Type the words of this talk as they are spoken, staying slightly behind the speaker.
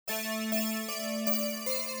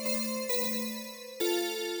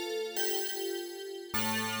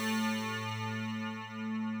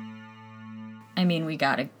I mean, we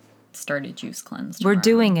gotta start a juice cleanse We're tomorrow.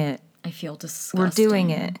 doing it. I feel disgusting. We're doing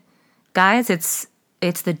it. Guys, it's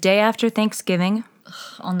the day after Thanksgiving.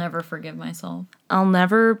 I'll never forgive myself. I'll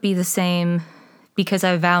never be the same because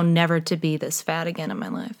I vow never to be this fat again in my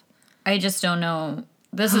life. I just don't know.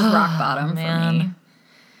 This is rock bottom for me.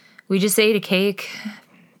 We just ate a cake.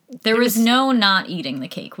 There was no not eating the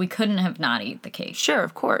cake. We couldn't have not eaten the cake. Sure,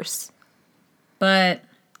 of course. But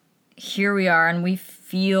here we are, and we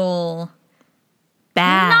feel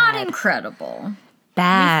Bad. not incredible.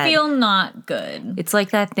 Bad. We feel not good. It's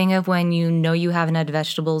like that thing of when you know you haven't had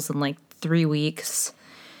vegetables in like 3 weeks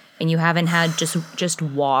and you haven't had just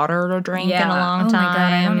water to drink in a long time. Oh my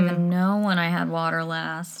God, I don't even know when I had water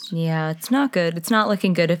last. Yeah, it's not good. It's not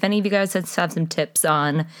looking good. If any of you guys have some tips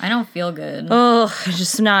on, I don't feel good. oh,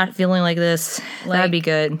 just not feeling like this, that'd be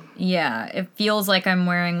good. Yeah, it feels like I'm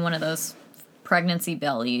wearing one of those pregnancy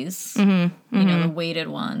bellies. You know, the weighted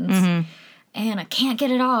ones. And I can't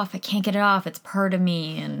get it off. It's part of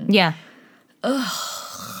me. And Yeah.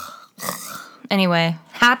 Anyway,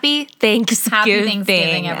 happy Thanksgiving. happy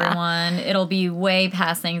Thanksgiving, everyone. It'll be way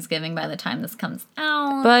past Thanksgiving by the time this comes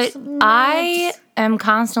out. But I am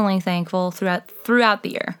constantly thankful throughout the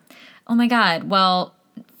year. Oh my God. Well,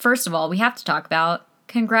 first of all, we have to talk about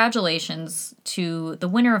congratulations to the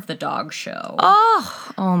winner of the dog show.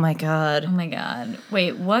 Oh my God. Oh my God.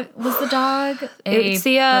 Wait, what was the dog? It's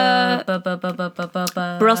the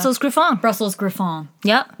Brussels Griffon. Brussels Griffon.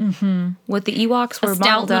 Yep. Mm-hmm. With the Ewoks were Stout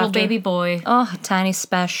modeled little after. baby boy. Oh, tiny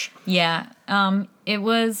spesh. Yeah. It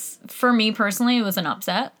was, for me personally, it was an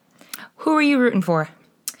upset. Who are you rooting for?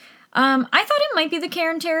 I thought it might be the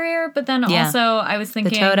Cairn Terrier, but then also I was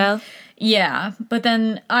thinking... The Toto? Yeah, but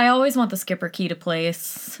then I always want the Skipper Key to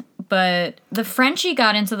place. But the Frenchie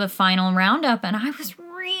got into the final roundup, and I was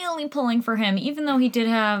really pulling for him, even though he did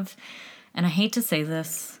have, and I hate to say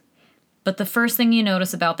this, but the first thing you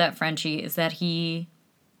notice about that Frenchie is that he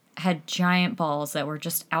had giant balls that were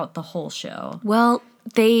just out the whole show. Well,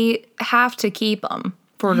 they have to keep them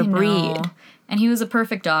for the breed. know. And he was a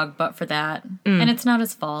perfect dog, but for that. And it's not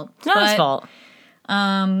his fault. It's not his fault.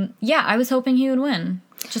 Yeah, I was hoping he would win.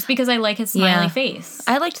 Just because I like his smiley face.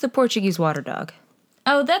 I liked the Portuguese water dog.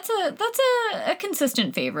 Oh, that's a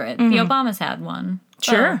consistent favorite. The Obamas had one.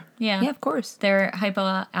 Sure. Oh, yeah. Yeah, of course. They're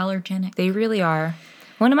hypoallergenic. They really are.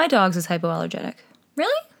 One of my dogs is hypoallergenic.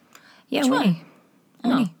 Really? Yeah, Which Winnie.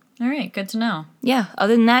 one? Winnie. Oh, all right. Good to know. Yeah,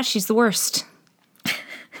 other than that, she's the worst.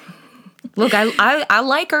 Look, I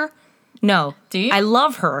like her. No. Do you? I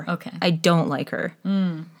love her. Okay. I don't like her.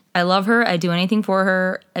 I love her. I do anything for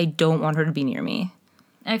her. I don't want her to be near me.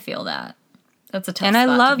 I feel that. That's a tough And I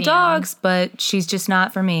spot to love be dogs, but she's just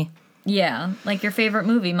not for me. in. Yeah. Like your favorite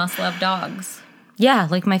movie, Must Love Dogs. Yeah,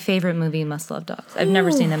 like my favorite movie, Must Love Dogs. I've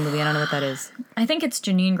never seen that movie. I don't know what that is. I think it's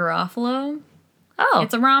Janine Garofalo. Oh,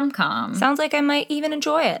 It's a rom-com. sounds like I might even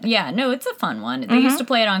enjoy it. Yeah, no, it's a fun one. They used to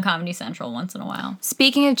play it on Comedy Central once in a while.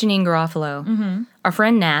 Speaking of Janine Garofalo, our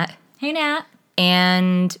friend Nat Hey, Nat.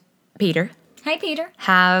 and Peter Hi, Peter.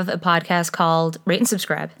 have a podcast called Rate and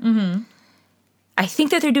Subscribe. Mm-hmm. I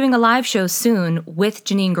think that they're doing a live show soon with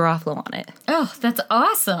Janine Garofalo on it. Oh, that's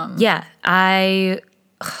awesome. Yeah,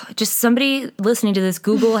 just somebody listening to this,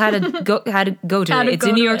 Google how to go to it. It's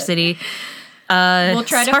in New York City. We'll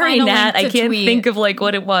try to Sorry, find a Nat, link I to can't tweet. think of like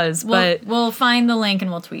what it was, but We'll find the link and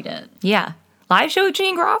we'll tweet it. yeah, live show with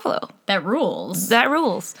Janine Garofalo. That rules. That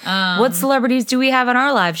rules. What celebrities do we have on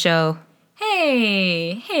our live show?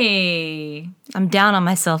 Hey. I'm down on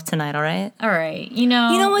myself tonight. All right. All right. You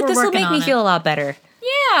know what? we're This will working make me on it. feel a lot better.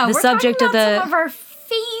 Yeah, the we're subject talking of about the- some of our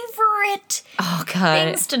favorite Oh God.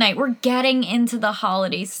 things tonight. We're getting into the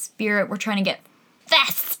holiday spirit. We're trying to get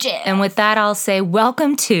festive. And with that, I'll say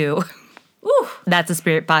welcome to Ooh. That's a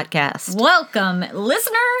Spirit Podcast. Welcome,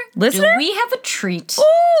 listener. Listener? Do we have a treat?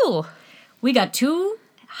 Ooh. We got two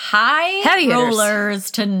high Heavy hitters. rollers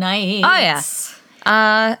tonight. Oh yeah.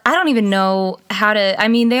 I don't even know how to. I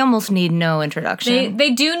mean, they almost need no introduction. They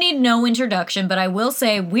do need no introduction, but I will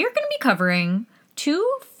say we're going to be covering two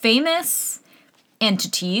famous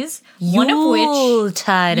entities, one of which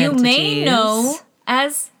Yuletide you may entities. know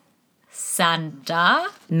as Santa.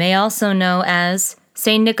 May also know as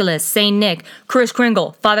Saint Nicholas, Saint Nick, Kris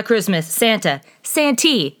Kringle, Father Christmas, Santa,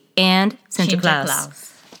 Santee, and Santa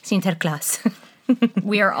Claus. Santa Claus.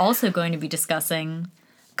 We are also going to be discussing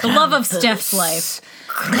the love of Steph's life.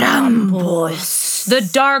 Krampus. The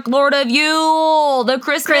Dark Lord of Yule. The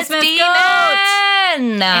Christmas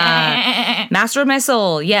demon. Master of my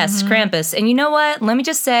soul. Yes, Krampus. And you know what? Let me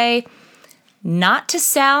just say, not to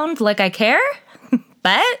sound like I care,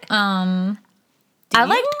 but I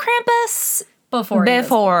liked Krampus Before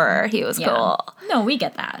he was cool. No, we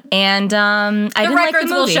get that. And I didn't like the movie. The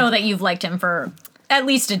records will show that you've liked him for at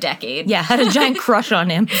least a decade. Yeah, had a giant crush on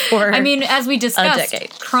him for I mean, as we discussed, a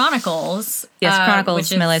decade. Chronicles. Yes,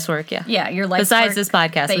 Chronicles, my life's work, yeah. Yeah, your life's Besides work. this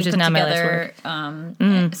podcast, which is now my life's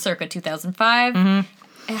work. Circa 2005.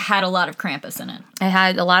 It had a lot of Krampus in it. It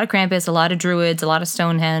had a lot of Krampus, a lot of Druids, a lot of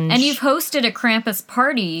Stonehenge. And you've hosted a Krampus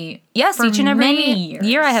party. Yes, for each and every many years.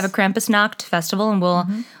 year I have a Krampusnacht festival, and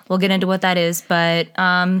we'll get into what that is. But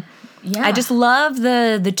I just love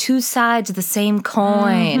the two sides of the same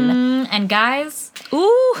coin. And guys,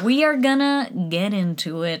 we are gonna get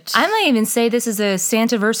into it. I might even say this is a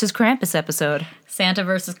Santa versus Krampus episode. Santa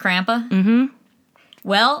versus Krampa? Mm-hmm.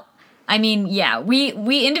 Well, I mean, yeah, we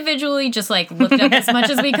individually just like looked up as much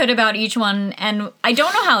as we could about each one, and I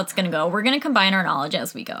don't know how it's gonna go. We're gonna combine our knowledge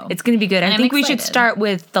as we go. It's gonna be good. I think we should start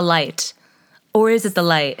with the light. Or is it the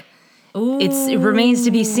light? Ooh, it remains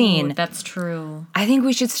to be seen. That's true. I think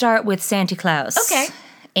we should start with Santa Claus. Okay.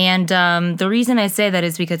 And the reason I say that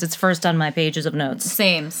is because it's first on my pages of notes.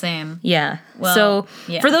 Same. Yeah. Well, so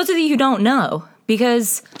yeah. For those of you who don't know,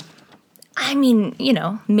 because I mean,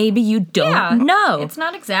 maybe you don't know. It's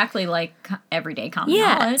not exactly like everyday common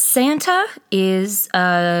Yeah, knowledge. Santa is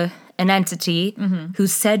an entity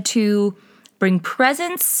who's said to bring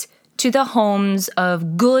presents to the homes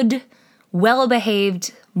of good,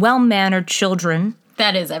 well-behaved, well-mannered children.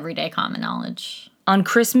 That is everyday common knowledge. On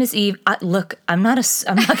Christmas Eve, look, I'm not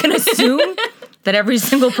going to assume that every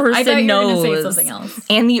single person I thought you knows. were going to say something else.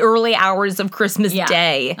 And the early hours of Christmas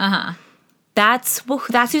Day. Uh-huh. That's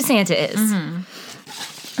who Santa is.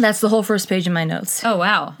 That's the whole first page of my notes. Oh,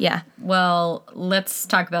 wow. Yeah. Well, let's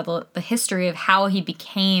talk about the history of how he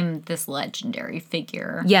became this legendary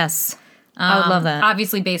figure. Yes. I would love that.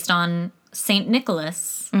 Obviously based on St.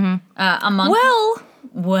 Nicholas. A monk.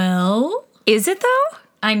 Well? Is it though?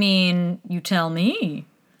 I mean, you tell me.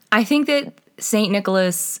 I think that St.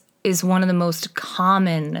 Nicholas is one of the most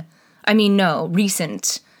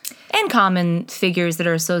recent and common figures that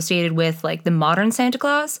are associated with, like, the modern Santa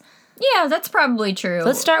Claus. Yeah, that's probably true. So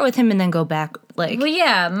let's start with him and then go back, like, well,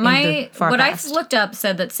 yeah, what past. I've looked up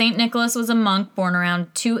said that St. Nicholas was a monk born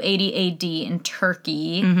around 280 AD in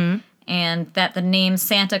Turkey, and that the name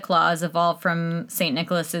Santa Claus evolved from St.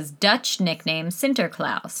 Nicholas's Dutch nickname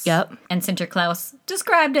Sinterklaas. Yep. And Sinterklaas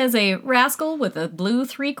described as a rascal with a blue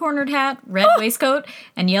three-cornered hat, red waistcoat,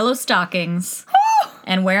 and yellow stockings,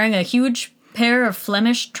 and wearing a huge pair of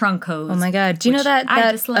Flemish trunk hose. Oh my God. Do you know that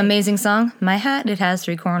amazing song? My hat, it has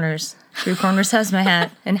three corners. Three corners has my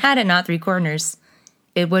hat. And had it not three corners,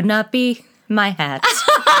 it would not be my hat.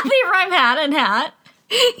 They rhyme hat and hat.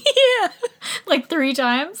 Yeah. Like 3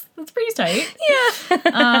 times. That's pretty tight.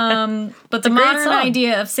 Yeah. But the modern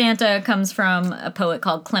idea of Santa comes from a poet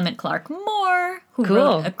called Clement Clark Moore, who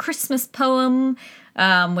wrote a Christmas poem,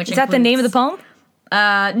 which is that the name of the poem?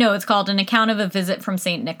 No, it's called An Account of a Visit from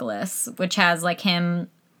St. Nicholas, which has like him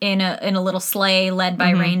in a little sleigh led by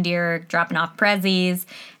reindeer dropping off prezzies.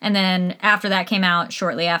 And then after that came out,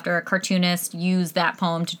 shortly after, a cartoonist used that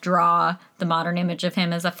poem to draw the modern image of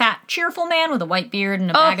him as a fat, cheerful man with a white beard and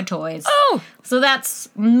a bag of toys. Oh! So that's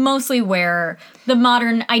mostly where the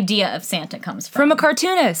modern idea of Santa comes from. From a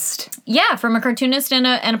cartoonist. Yeah, from a cartoonist and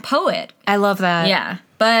a poet. I love that. Yeah.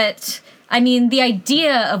 But, I mean, the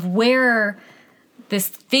idea of where this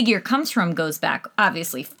figure comes from goes back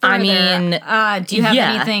obviously further. I mean, do you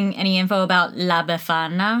have any info about La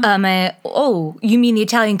Befana? You mean the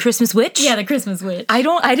Italian Christmas witch? Yeah, the Christmas witch. I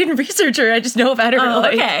didn't research her. I just know about her.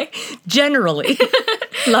 Okay. Generally,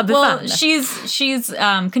 La Befana. Well, she's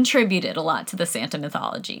contributed a lot to the Santa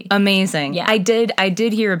mythology. Amazing. Yeah, I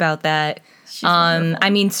did hear about that. I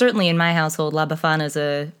mean, certainly in my household, La Befana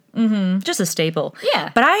is just a staple.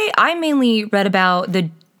 Yeah, but I mainly read about the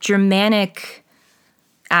Germanic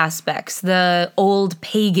aspects, the old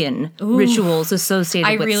pagan rituals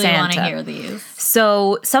associated with Santa. I really want to hear these.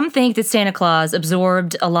 So some think that Santa Claus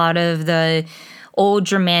absorbed a lot of the old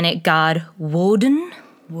Germanic god Woden.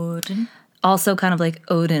 Woden. Also kind of like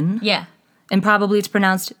Odin. Yeah. And probably it's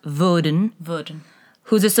pronounced Woden. Woden.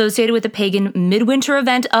 Who's associated with the pagan midwinter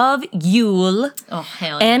event of Yule. Oh,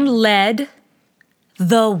 hell yeah. And led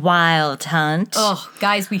the Wild Hunt. Oh,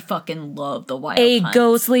 guys, we fucking love the Wild Hunt. A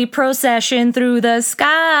ghostly procession through the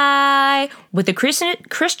sky. With the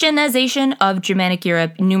Christianization of Germanic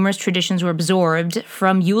Europe, numerous traditions were absorbed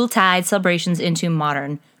from Yuletide celebrations into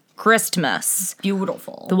modern Christmas.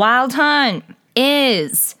 Beautiful. The Wild Hunt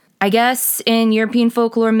is, I guess, in European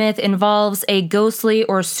folklore myth, involves a ghostly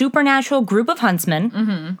or supernatural group of huntsmen.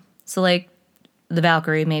 Mm-hmm. So, like, the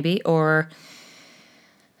Valkyrie, maybe, or...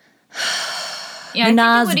 Yeah, I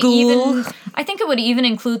I think it would even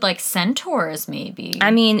include like centaurs, maybe.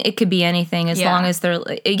 I mean, it could be anything as long as they're.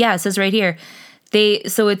 Yeah, it says right here.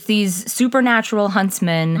 So it's these supernatural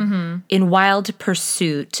huntsmen in wild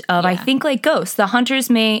pursuit of, I think, like ghosts. The hunters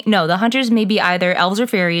may be either elves or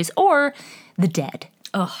fairies or the dead.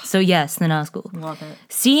 Oh. So yes, the Nazgul. Love it.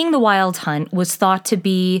 Seeing the wild hunt was thought to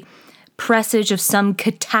be presage of some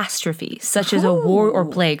catastrophe, such as a war or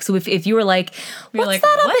plague. So if you were like, what's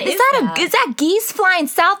that? Is that geese flying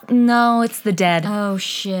south? No, it's the dead. Oh,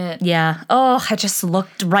 shit. Yeah. Oh, I just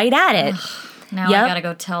looked right at it. Now I gotta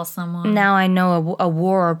go tell someone. Now I know a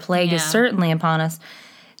war or plague is certainly upon us.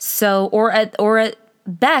 So, or at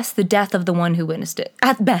best, the death of the one who witnessed it.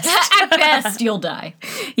 At best. At best, you'll die.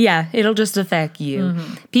 Yeah, it'll just affect you.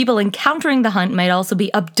 People encountering the hunt might also be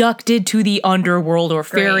abducted to the underworld or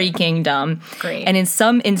fairy kingdom. Great. And in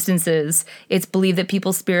some instances, it's believed that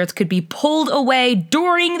people's spirits could be pulled away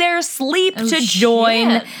during their sleep to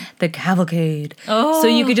join the cavalcade. Oh. So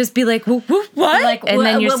you could just be like, what? Like, and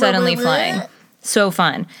then you're suddenly flying. So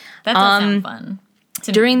fun. That does sound fun.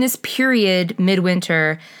 During this period,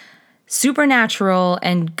 midwinter, supernatural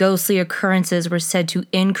and ghostly occurrences were said to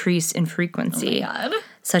increase in frequency,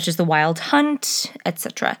 such as the wild hunt,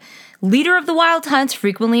 etc. Leader of the wild hunts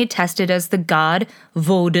frequently attested as the god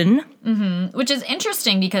Woden. Which is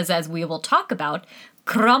interesting because, as we will talk about,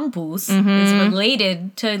 Krampus is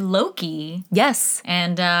related to Loki. Yes.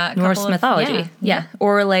 And Norse mythology. Yeah.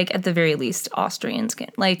 Or, like, at the very least, Austrian skin.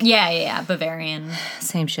 Like, yeah. Bavarian.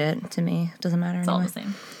 Same shit to me. Doesn't matter It's all the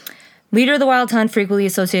same. Leader of the wild hunt frequently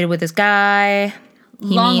associated with this guy.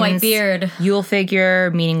 Long white beard. Yule figure,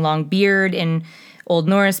 meaning long beard in Old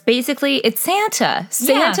Norse. Basically, it's Santa.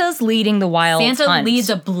 Santa's leading the wild hunt. Santa leads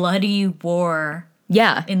a bloody war.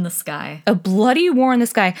 Yeah. In the sky. A bloody war in the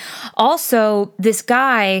sky. Also, this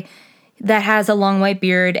guy that has a long white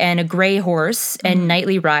beard and a gray horse and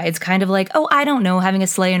nightly rides, kind of like, oh, I don't know, having a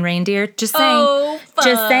sleigh and reindeer. Just saying. Oh, fuck.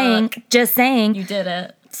 Just saying. You did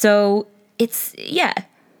it. So, it's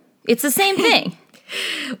the same thing.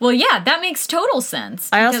 Well, yeah, that makes total sense.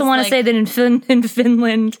 I also want to say that in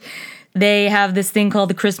Finland, they have this thing called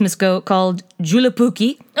the Christmas goat called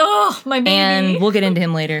Julepuki. Oh, my baby. And we'll get into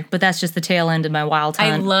him later, but that's just the tail end of my wild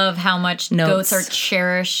hunt. I love how much goats are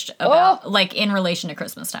cherished like in relation to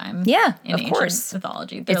Christmas time. Yeah, in of course.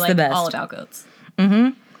 mythology. They're it's like the best. All about goats.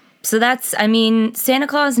 So that's, I mean, Santa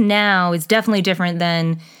Claus now is definitely different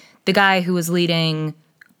than the guy who was leading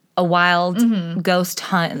a wild ghost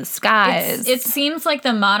hunt in the skies. It seems like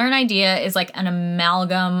the modern idea is like an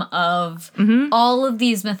amalgam of all of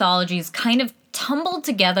these mythologies kind of tumbled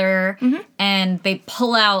together and they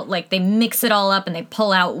pull out, like they mix it all up and they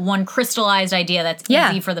pull out one crystallized idea that's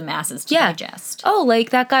easy for the masses to digest. Oh, like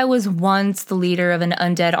that guy was once the leader of an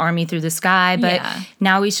undead army through the sky, but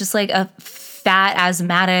now he's just like a fat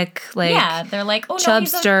asthmatic, like they're like, oh no,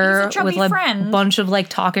 chubster he's a with a bunch of like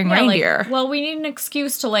talking reindeer. Like, well, we need an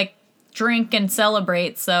excuse to like drink and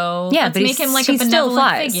celebrate, so let's but make him like a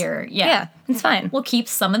benevolent figure. Yeah, it's fine. We'll keep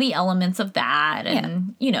some of the elements of that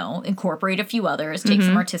and incorporate a few others, take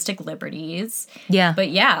some artistic liberties. Yeah,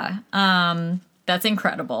 but that's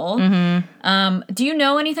incredible. Do you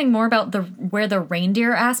know anything more about where the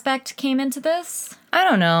reindeer aspect came into this? I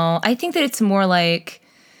don't know. I think that it's more like,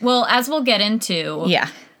 well, as we'll get into,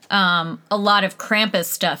 a lot of Krampus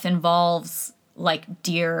stuff involves like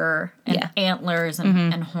deer and antlers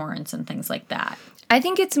and horns and things like that. I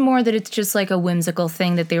think it's more that it's just like a whimsical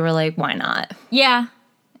thing that they were like, why not? Yeah,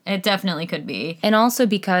 it definitely could be. And also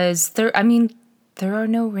because there are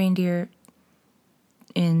no reindeer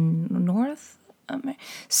in North America.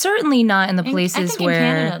 Certainly not in the places where in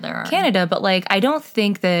Canada there are. Canada, but like I don't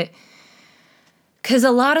think that. Because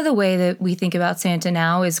a lot of the way that we think about Santa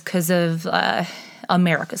now is because of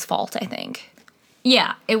America's fault, I think.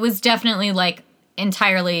 Yeah, it was definitely like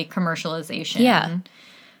entirely commercialization. Yeah.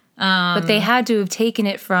 But they had to have taken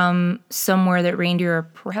it from somewhere that reindeer are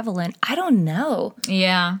prevalent. I don't know.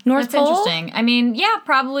 Yeah. North Pole? That's interesting. I mean, yeah,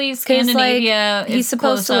 probably Scandinavia. Like, he's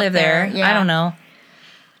supposed to live there. Yeah. I don't know.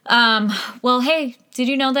 Well, hey, did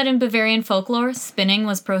you know that in Bavarian folklore, spinning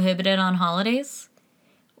was prohibited on holidays?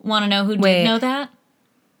 Want to know who did know that?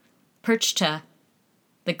 Perchta,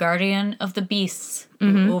 the guardian of the beasts,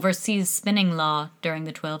 who oversees spinning law during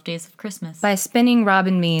the 12 days of Christmas. By spinning,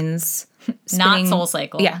 Robin means not Soul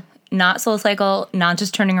Cycle. Yeah, not Soul Cycle, not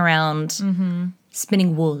just turning around,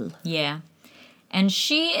 spinning wool. Yeah. And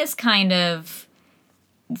she is kind of,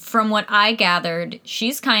 from what I gathered,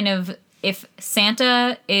 she's kind of, if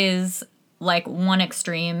Santa is like one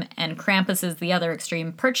extreme and Krampus is the other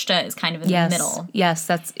extreme, Perchta is kind of in the middle. Yes,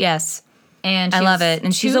 yes. And I love it.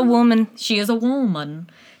 And she's a woman. She is a woman.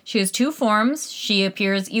 She has two forms. She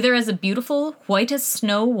appears either as a beautiful, white as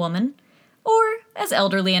snow woman or as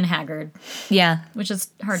elderly and haggard. Yeah. Which is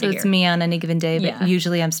hard So to hear. it's me on any given day, but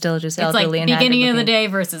usually I'm still just It's elderly like and haggard beginning of the looking. day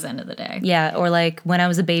versus end of the day. Yeah, or like when I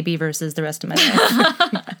was a baby versus the rest of my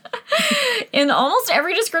life. In almost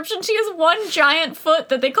every description, she has one giant foot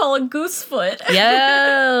that they call a goose foot.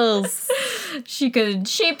 Yes. She could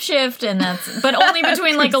shapeshift, and but only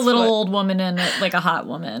between like a little old woman and like a hot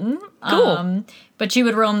woman. Cool. But she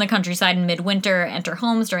would roam the countryside in midwinter, enter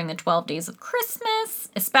homes during the 12 days of Christmas,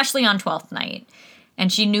 especially on 12th night.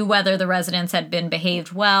 And she knew whether the residents had been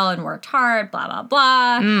behaved well and worked hard, blah, blah,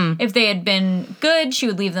 blah. If they had been good, she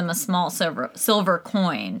would leave them a small silver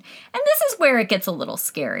coin. And this is where it gets a little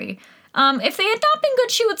scary. If they had not been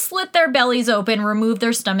good, she would slit their bellies open, remove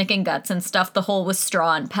their stomach and guts, and stuff the hole with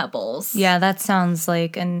straw and pebbles. Yeah, that sounds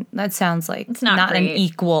like It's not an great.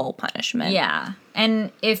 equal punishment. Yeah.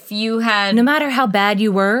 And if you had... No matter how bad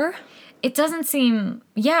you were, It doesn't seem...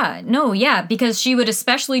 Yeah, because she would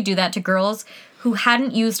especially do that to girls who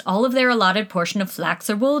hadn't used all of their allotted portion of flax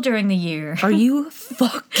or wool during the year. are you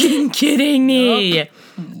fucking kidding me?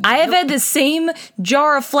 I have had the same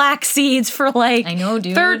jar of flax seeds for like I know,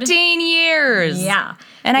 dude. 13 years. Yeah.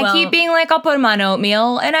 And I Well, keep being like, I'll put them on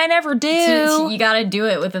oatmeal, and I never do. You gotta do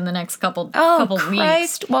it within the next couple Christ.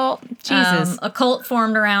 weeks. Well, Jesus. A cult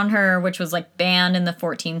formed around her, which was like banned in the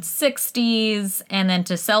 1460s. And then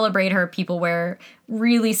to celebrate her, people wear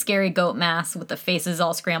really scary goat masks with the faces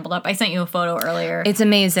all scrambled up. I sent you a photo earlier. It's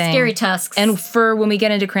amazing. Scary tusks. And for when we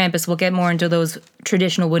get into Krampus, we'll get more into those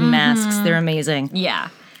traditional wooden masks. They're amazing. yeah.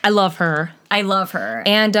 I love her. I love her.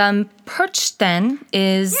 And Perch then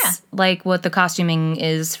is like what the costuming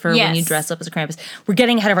is for when you Yes. dress up as a Krampus. We're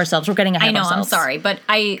getting ahead of ourselves. I know, I'm sorry, but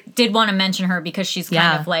I did want to mention her because she's kind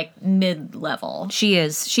Yeah. of like mid-level. She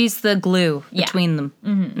is. She's the glue Yeah. between them.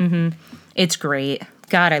 Mm-hmm. It's great.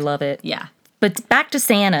 God, I love it. Yeah. But back to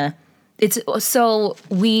Santa. So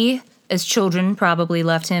we, as children, probably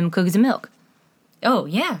left him cookies and milk. Oh,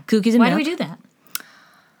 yeah. Cookies and Why milk. do we do that?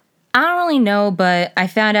 I don't really know, but I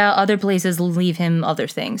found out other places leave him other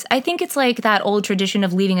things. I think it's like that old tradition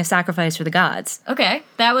of leaving a sacrifice for the gods Okay,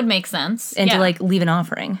 that would make sense. and yeah. to like leave an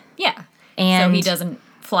offering. Yeah. And so he doesn't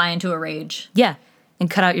fly into a rage. Yeah, and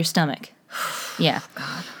cut out your stomach. Yeah.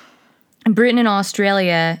 God. In Britain and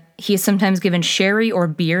Australia, he is sometimes given sherry or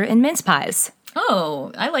beer and mince pies.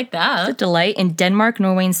 Oh, I like A that. delight. In Denmark,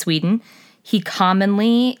 Norway, and Sweden, he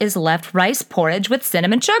commonly is left rice porridge with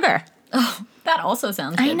cinnamon sugar. That also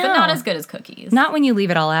sounds I good, know. but not as good as cookies. Not when you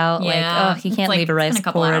leave it all out. yeah. Like, oh, you It's can't like leave a rice in a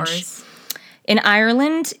couple porridge. hours. In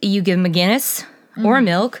Ireland, you give him a Guinness or a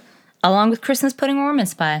milk, along with Christmas pudding or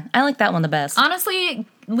mince pie. I like that one the best. Honestly,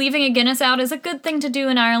 leaving a Guinness out is a good thing to do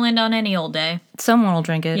in Ireland on any old day. Someone will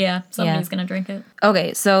drink it. Yeah, somebody's gonna drink it.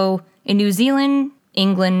 Okay, so in New Zealand,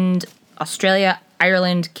 England, Australia,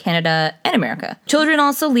 Ireland, Canada, and America, children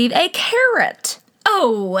also leave a carrot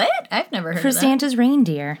Oh, what? I've never heard for of that. Santa's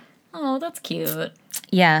reindeer. Oh, that's cute.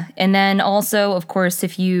 Yeah, and then also, of course,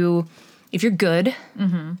 if you're good,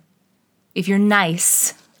 if you're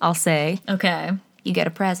nice, I'll say, Okay. you get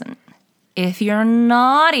a present. If you're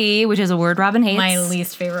naughty, which is a word Robin hates, My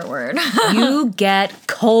least favorite word. you get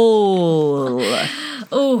coal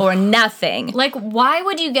or nothing. Like, why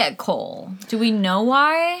would you get coal? Do we know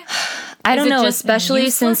why? I Is don't it know, just especially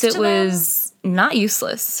useless since it to them? was not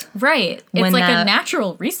useless. Right. It's When like a that-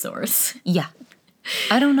 natural resource. Yeah.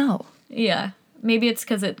 I don't know. Yeah. Maybe it's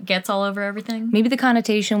because it gets all over everything. Maybe the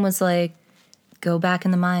connotation was like, go back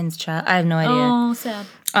in the mines, child. I have no idea. Oh, sad.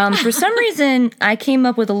 For some reason, I came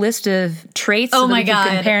up with a list of traits so that my we could God.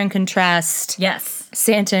 compare and contrast Yes.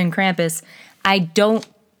 Santa and Krampus. I don't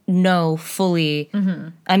know fully.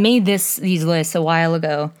 I made these lists a while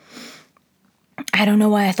ago. I don't know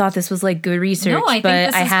why I thought this was like good research. No, I think but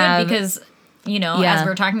this I is have, good because, you know, Yeah. as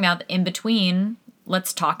we're talking about in between,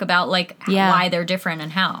 let's talk about like Yeah. why they're different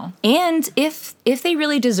and how. and if they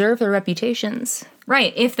really deserve their reputations.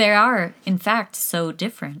 Right. If they are, in fact, so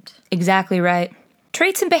different. Exactly right.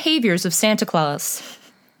 Traits and behaviors of Santa Claus.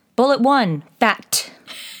 Bullet 1, fat.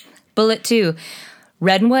 Bullet 2,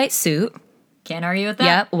 red and white suit. Can't argue with that.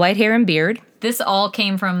 Yeah, white hair and beard. This all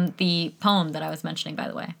came from the poem that I was mentioning, by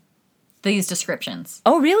the way. These descriptions.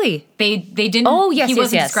 Oh, really? They didn't. Oh, yes, He yes,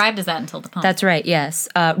 wasn't yes. described as that until the poem. That's right, yes.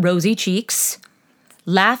 Rosy cheeks.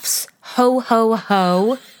 Laughs, ho, ho,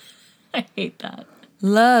 ho. I hate that.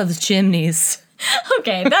 Loves chimneys.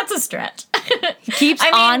 Okay, that's a stretch. Keeps I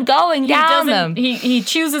mean, on going He down doesn't- them. He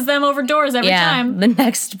chooses them over doors every Yeah, time. the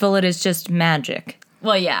next bullet is just magic.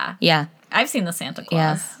 Well, yeah. Yeah, I've seen the Santa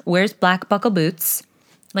yeah. Claus. Wears black buckle boots.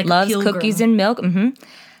 Like Loves Pilgrim. cookies and milk.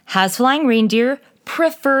 Has flying reindeer.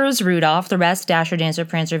 prefers Rudolph. The rest, Dasher, Dancer,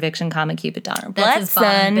 Prancer, Vixen, Comet, Cupid, Donner, That's his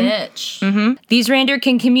bottom bitch. Mm-hmm. These reindeer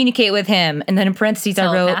can communicate with him. And then in parentheses, I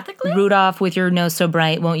wrote, Telepathically? Rudolph, with your nose so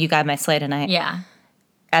bright, won't you guide my sleigh tonight? Yeah,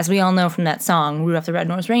 As we all know from that song, Rudolph the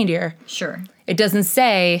Red-Nosed Reindeer, sure. it doesn't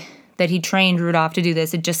say that he trained Rudolph to do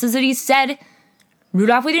this. It just says that he said,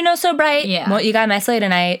 Rudolph, with your nose so bright, won't you guide my sleigh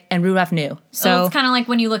tonight? And Rudolph knew. So it's kind of like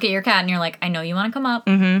when you look at your cat and you're like, I know you want to come up.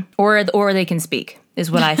 Mm-hmm. Or they can speak, is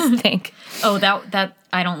what I think. Oh, that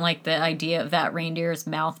I don't like the idea of that reindeer's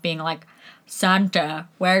mouth being like, Santa,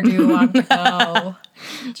 where do you want to go?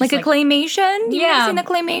 Like a claymation? You ever seen a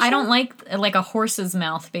claymation? I don't like a horse's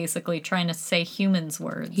mouth basically trying to say humans'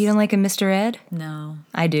 words. You don't like a Mr. Ed? No.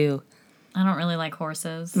 I do. I don't really like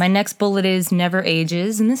horses. My next bullet is never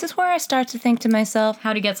ages, and this is where I start to think to myself,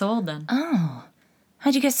 How'd he get so old then? oh,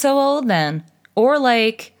 how'd you get so old then? Or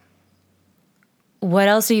like, what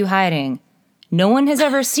else are you hiding? No one has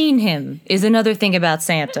ever seen him is another thing about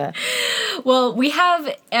Santa. Well, we have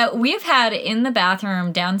had in the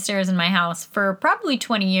bathroom downstairs in my house for probably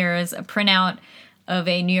 20 years a printout of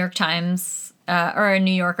a New York Times or a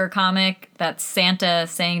New Yorker comic that's Santa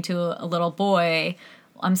saying to a little boy,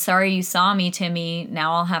 I'm sorry you saw me, Timmy.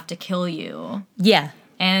 Now I'll have to kill you. Yeah.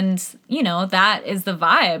 And, that is the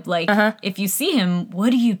vibe. Like, if you see him,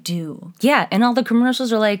 what do you do? Yeah, and all the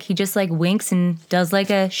commercials are like, he just like winks and does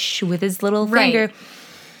like a shh with his little finger.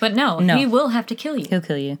 But no, he will have to kill you. He'll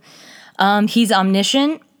kill you. He's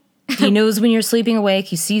omniscient. He knows when you're sleeping awake.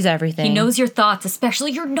 He sees everything. He knows your thoughts,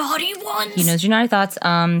 especially your naughty ones. He knows your naughty thoughts.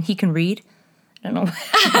 He can read. I don't know.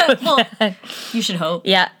 Well, you should hope.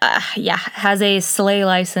 Yeah, has a sleigh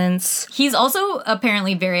license. He's also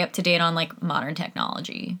apparently very up to date on like modern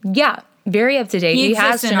technology. Yeah, very up to date. He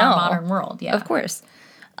has exists to in know. our modern world. Yeah, Of course.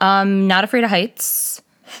 Not afraid of heights.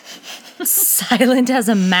 Silent as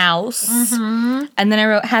a mouse. Mm-hmm. And then I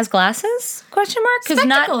wrote, has glasses? Question mark? Because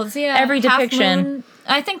not every Half depiction. moon.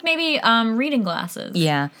 I think maybe reading glasses.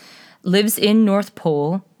 Yeah. Lives in North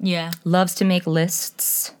Pole. Yeah. Loves to make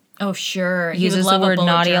lists. Oh, sure. Uses the word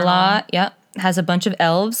naughty a lot. Yep. Has a bunch of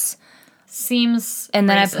elves. Seems And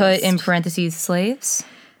then racist. I put in parentheses slaves.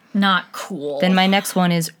 Not cool. Then my next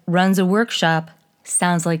one is runs a workshop.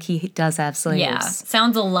 Sounds like he does have slaves. Yeah.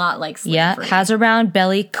 Sounds a lot like slavery. Yeah. Has a round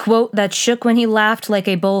belly. Quote, that shook when he laughed like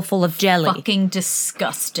a bowl full of jelly. Fucking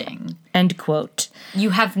disgusting. End quote.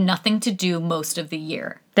 You have nothing to do most of the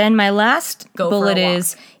year. Then my last Go for a bullet walk.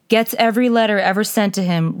 is gets every letter ever sent to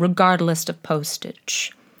him regardless of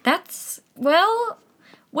postage. Well,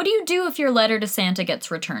 what do you do if your letter to Santa gets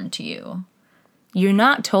returned to you? You're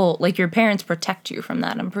not told. Like, your parents protect you from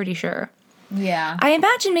that, I'm pretty sure. Yeah. I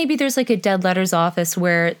imagine maybe there's, like, a dead letters office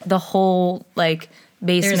where the whole, like,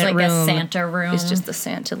 basement There's like room a Santa room. is just the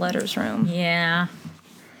Santa letters room. Yeah.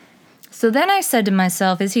 So then I said to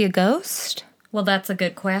myself, is he a ghost? Well, that's a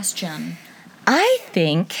good question. I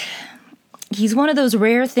think he's one of those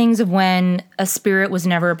rare things of when a spirit was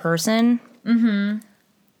never a person. Mm-hmm.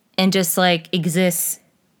 And just, like, exists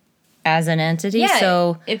as an entity. Yeah,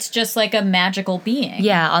 so it's just like a magical being.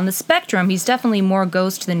 yeah, on the spectrum, he's definitely more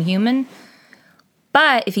ghost than human.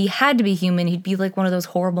 But if he had to be human, he'd be like one of those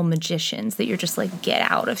horrible magicians that you're just like, get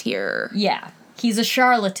out of here. Yeah. He's a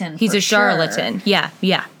charlatan. He's a charlatan. Sure.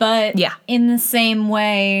 Yeah. But Yeah. in the same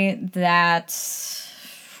way that,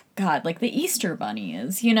 God, like the Easter Bunny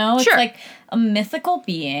is, It's Sure. like a mythical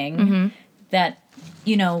being that,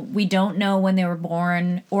 we don't know when they were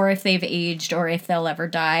born or if they've aged or if they'll ever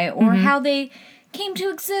die or how they came to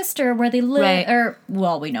exist or where they live. Right. Or,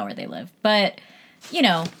 well, we know where they live. But,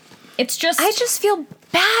 it's just... I just feel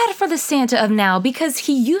bad for the Santa of now because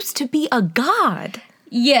he used to be a god.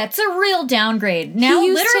 Yeah, it's a real downgrade. Now,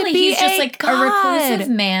 used to literally, be he's just a like god. a reclusive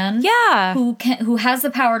man. Yeah. Who has the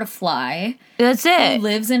power to fly. That's Who it.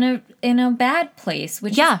 lives in a bad place,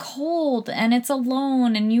 which Yeah. is cold and it's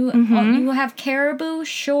alone, and you have caribou,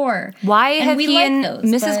 sure. Why And have we he like and those,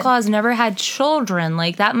 Mrs. but Claus never had children?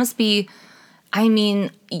 Like, that must be... I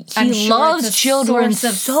mean, I'm he sure loves it's a children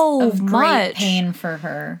source so of great much. pain for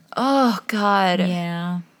her. Oh, God.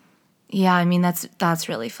 Yeah, I mean, that's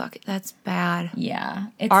really fucking... That's bad. yeah.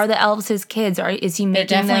 It's, Are the elves his kids? Is he they're making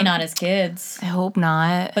definitely them? not his kids, I hope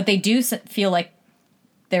not. but they do feel like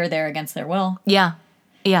they're there against their will. Yeah.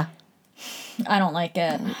 I don't like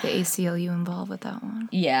it. The ACLU involved with that one.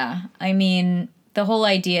 Yeah. I mean, the whole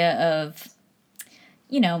idea of,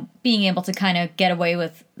 being able to kind of get away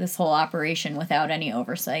with this whole operation without any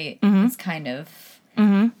oversight is kind of,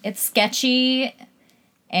 it's sketchy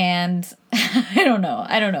And I don't know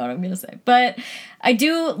what I'm going to say. But I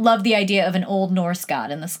do love the idea of an old Norse god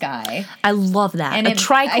in the sky. I love that. And a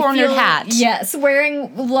tri-cornered hat. Yes,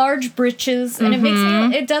 wearing large breeches. And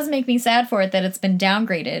it does make me sad for it that it's been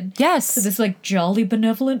downgraded. Yes. To this, like, jolly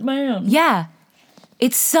benevolent man. Yeah.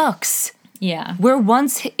 It sucks. Yeah. Where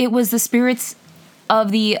once it was the spirits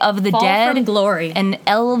of the Fall dead. From glory. And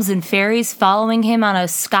elves and fairies following him on a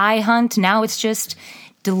sky hunt. Now it's just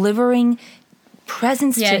delivering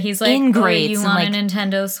presents to he's like, ingrates. You want a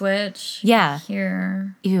Nintendo Switch? Yeah.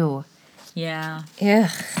 Here. Ew. Yeah. Ugh.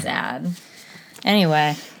 Sad.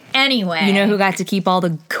 Anyway. You know who got to keep all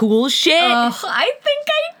the cool shit? Oh, I think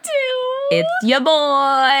I do. It's your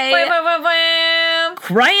boy.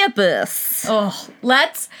 Krampus. Oh,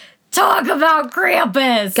 let's talk about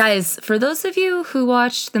Krampus. Guys, for those of you who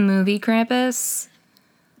watched the movie Krampus,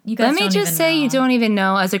 let me just say you don't even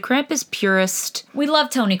know. As a Krampus purist, we love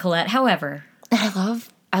Toni Collette. However, I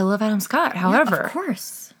love Adam Scott. However, of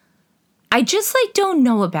course, I just don't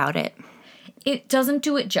know about it. It doesn't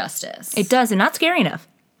do it justice. It doesn't. Not scary enough.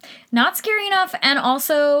 Not scary enough, and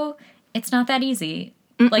also it's not that easy.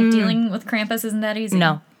 Like dealing with Krampus isn't that easy.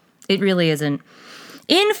 No, it really isn't.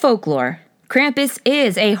 In folklore, Krampus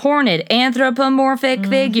is a horned anthropomorphic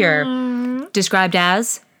figure described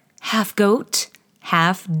as half goat,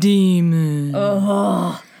 half demon.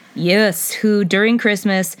 Oh. Yes, who during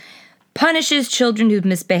Christmas punishes children who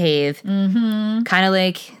misbehave. Mm-hmm. Kind of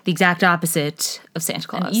like the exact opposite of Santa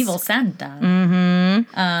Claus. An evil Santa.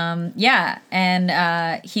 Mm-hmm. Yeah,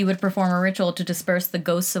 and he would perform a ritual to disperse the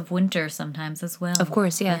ghosts of winter sometimes as well. Of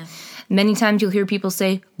course, yeah. Many times you'll hear people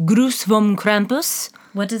say, Grus vom Krampus.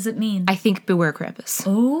 What does it mean? I think beware Krampus.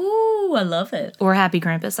 Oh, I love it. Or happy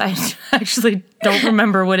Krampus. I actually don't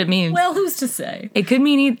remember what it means. Well, who's to say? It could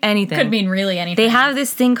mean anything. Could mean really anything. They have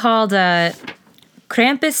this thing called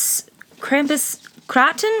Krampus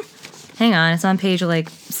Kraten? Hang on, it's on page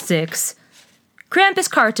 6. Krampus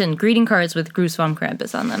Karten, greeting cards with Grus vom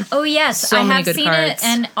Krampus on them. Oh yes, so I many have good seen cards. it,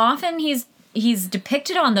 and often he's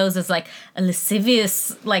depicted on those as like a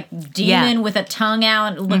lascivious demon with a tongue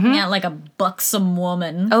out, looking at like a buxom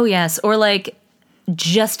woman. Oh yes, or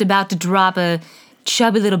just about to drop a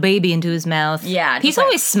chubby little baby into his mouth. Yeah. He's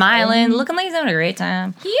always smiling, looking like he's having a great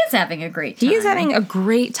time. He is having a great time. He is having a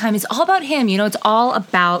great time. It's all about him. It's all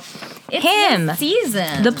about him. His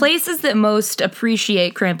season. The places that most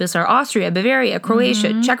appreciate Krampus are Austria, Bavaria,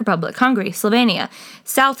 Croatia, Czech Republic, Hungary, Slovenia,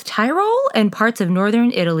 South Tyrol, and parts of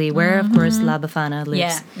northern Italy, where, of course, La Befana lives.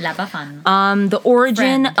 Yeah, La Befana. The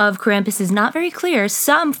origin of Krampus is not very clear.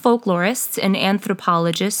 Some folklorists and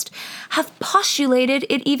anthropologists have postulated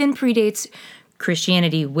it even predates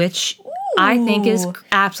Christianity, which I think is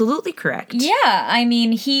absolutely correct. Yeah, I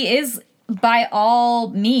mean, he is, by all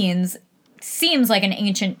means, seems like an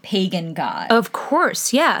ancient pagan god. Of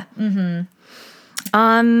course, yeah. Mm-hmm.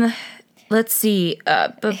 Let's see.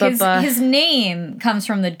 His name comes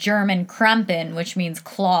from the German Krampen, which means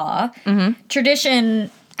claw. Mm-hmm. Tradition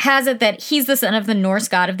has it that he's the son of the Norse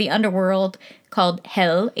god of the underworld called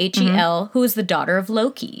Hel, Hel, who is the daughter of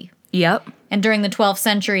Loki. Yep. And during the 12th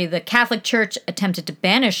century, the Catholic Church attempted to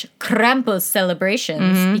banish Krampus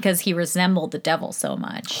celebrations because he resembled the devil so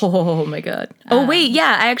much. Oh, my God. Wait,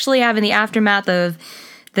 yeah. I actually have in the aftermath of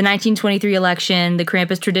the 1923 election, the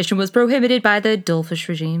Krampus tradition was prohibited by the Dollfuss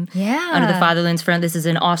regime. Yeah. Under the Fatherland's Front. This is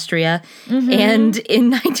in Austria. And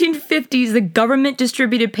in 1950s, the government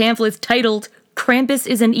distributed pamphlets titled, Krampus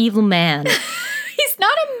is an evil man. He's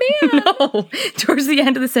not a man. No. Towards the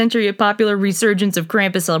end of the century, a popular resurgence of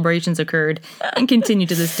Krampus celebrations occurred and continue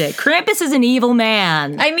to this day. Krampus is an evil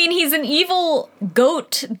man. I mean, he's an evil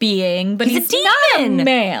goat being, but he's a demon. Not a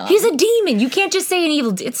man. He's a demon. You can't just say an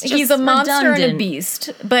evil. It's just he's a monster redundant. and a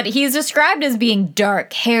beast. But he's described as being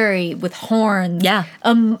dark, hairy, with horns. Yeah.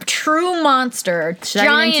 A true monster. Should I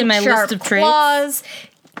giant, get into my sharp list of traits? claws.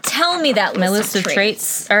 Tell me that My list of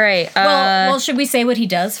traits. All right. Well, should we say what he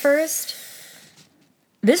does first?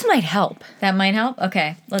 This might help. That might help?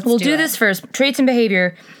 Okay, We'll do this first. Traits and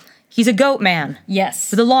behavior. He's a goat man.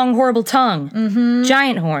 Yes. With a long, horrible tongue.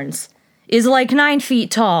 Giant horns. Is 9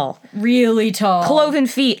 feet tall. Really tall. Cloven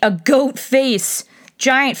feet. A goat face.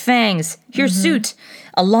 Giant fangs. Hirsute.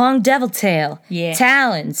 A long devil tail. Yeah.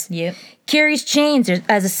 Talons. Yep. Carries chains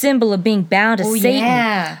as a symbol of being bound to Satan.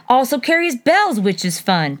 Yeah. Also carries bells, which is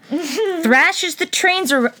fun. Thrashes the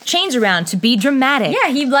chains around to be dramatic. Yeah,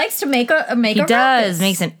 he likes to make a He does. ruckus.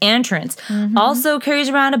 Makes an entrance. Also carries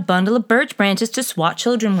around a bundle of birch branches to swat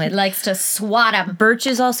children with. He likes to swat him. Birch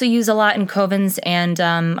is also used a lot in covens and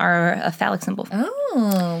are a phallic symbol.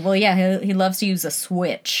 Oh, well, yeah, he loves to use a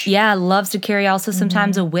switch. Yeah, loves to carry also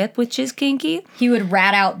sometimes a whip, which is kinky. He would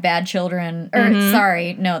rat out bad children. Or,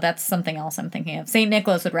 sorry, no, that's something else I'm thinking of. St.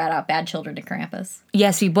 Nicholas would rat out bad children to Krampus.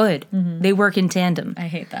 Yes, he would. They work in tandem. I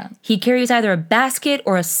hate that. He carries either a basket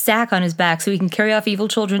or a sack on his back so he can carry off evil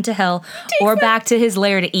children to hell or back to his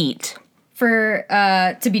lair to eat.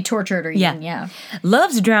 To be tortured or eaten, yeah.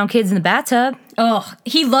 Loves to drown kids in the bathtub. Oh,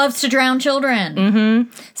 he loves to drown children.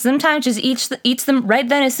 Sometimes just eats them right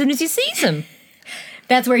then as soon as he sees them.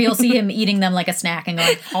 That's where you'll see him eating them like a snack and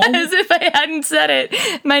going, oh. As if I hadn't said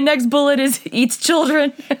it. My next bullet is eats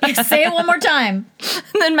children. Say it one more time.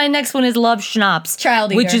 And then my next one is loves schnapps.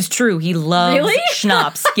 Child eater. Which is true. He loves Really?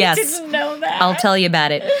 schnapps. Yes. I didn't know that. I'll tell you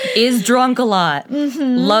about it. Is drunk a lot.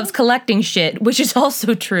 Loves collecting shit, which is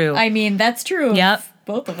also true. I mean, that's true. Yep.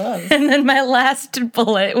 Both of us. And then my last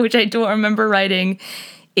bullet, which I don't remember writing,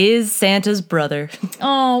 is Santa's brother.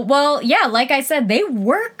 Oh, well, yeah, like I said, they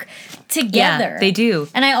work together. Yeah, they do.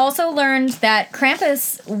 And I also learned that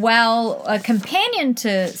Krampus, while a companion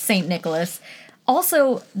to St. Nicholas,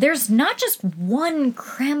 also, there's not just one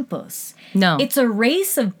Krampus. No. It's a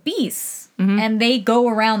race of beasts. And they go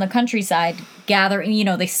around the countryside gathering,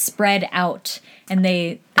 they spread out. And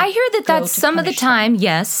I hear that that's some of the time,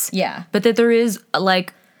 yes. Yeah. But that there is,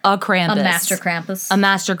 like, a Krampus. A Master Krampus. A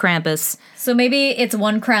Master Krampus. So maybe it's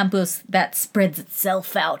one Krampus that spreads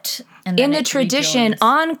itself out. And then in the tradition,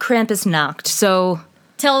 on Krampusnacht, so...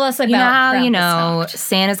 Tell us about Krampusnacht.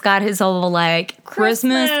 Santa's got his whole, like,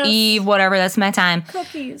 Christmas Eve, whatever, that's my time.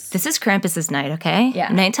 Cookies. This is Krampus's night, okay?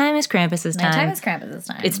 Yeah. Nighttime is Krampus's time. Nighttime is Krampus's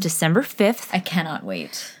time. It's December 5th. I cannot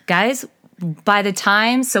wait. Guys, by the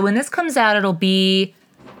time... So when this comes out, it'll be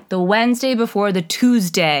the Wednesday before the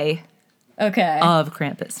Tuesday... Okay. Of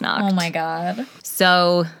Krampusnacht. Oh my god.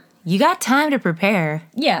 So you got time to prepare.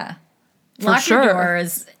 Yeah. Lock your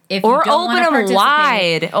doors. If or you don't open them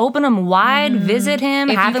wide. Open them wide. Visit him.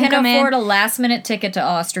 If have him come in. If you can afford a last-minute ticket to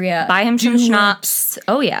Austria, buy him some schnapps.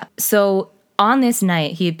 Oh yeah. So on this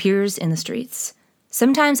night, he appears in the streets,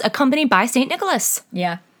 sometimes accompanied by St. Nicholas.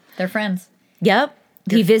 Yeah, they're friends. Yep.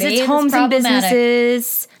 He visits homes and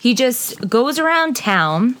businesses. He just goes around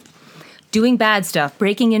town. Doing bad stuff,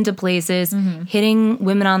 breaking into places, hitting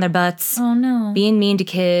women on their butts. Oh, no. Being mean to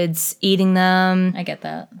kids, eating them. I get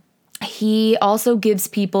that. He also gives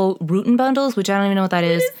people Rootin' bundles, which I don't even know what that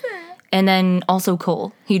is. That? And then also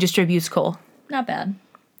coal. He distributes coal. Not bad.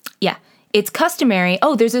 Yeah. It's customary.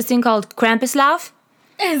 Oh, there's this thing called Krampuslauf.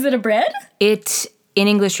 Is it a bread? It, in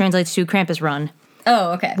English, translates to Krampus Run.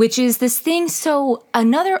 Oh, okay. Which is this thing. So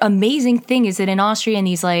another amazing thing is that in Austria and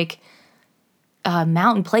these, like,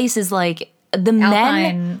 mountain places, like the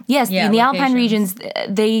men, in the Alpine regions,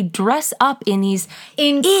 they dress up in these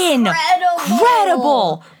incredible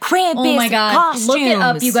Krampus costumes. Look it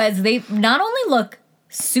up, you guys. They not only look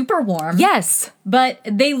super warm, yes, but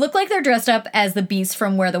they look like they're dressed up as the beasts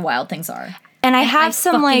from Where the Wild Things Are. And I have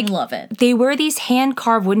some like love it. They wear these hand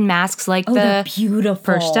carved wooden masks, like the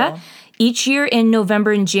beautiful Fürste. Each year in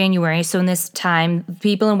November and January, so in this time,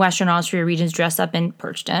 people in Western Austria regions dress up in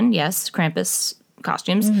Purchten, yes, Krampus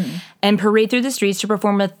costumes, and parade through the streets to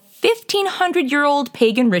perform a 1,500-year-old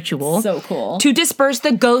pagan ritual. So cool. To disperse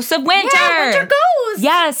the ghosts of winter. Yeah, winter ghosts.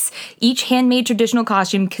 Yes. Each handmade traditional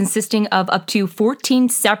costume consisting of up to 14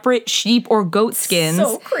 separate sheep or goat skins.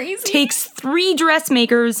 So crazy. Takes 3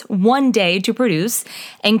 dressmakers 1 day to produce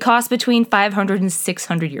and costs between 500 and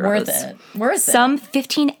 600 euros. Worth it. Some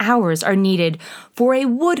 15 hours are needed for a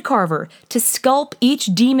wood carver to sculpt each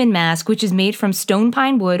demon mask, which is made from stone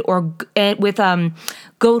pine wood or with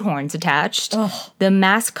goat horns attached. Ugh. The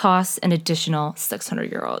mask costs an additional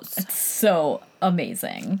 600 euros. It's so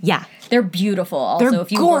amazing. Yeah. They're beautiful also. They're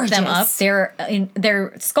if you gorgeous. look them up,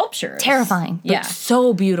 they're sculptures. Terrifying. Yeah. But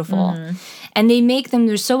so beautiful. And they make them,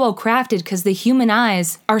 they're so well crafted because the human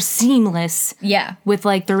eyes are seamless. Yeah. With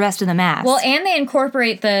like the rest of the mask. Well, and they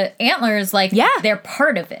incorporate the antlers like they're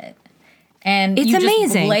part of it. And it's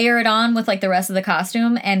amazing. Just layer it on with like the rest of the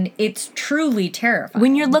costume, and it's truly terrifying.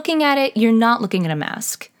 When you're looking at it, you're not looking at a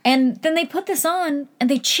mask. And then they put this on, and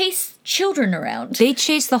they chase children around. They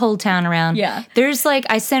chase the whole town around. Yeah. There's like,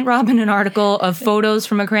 I sent Robin an article of photos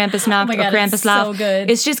from a Krampusnacht or Krampuslauf. It's so good.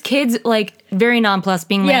 It's just kids like very nonplussed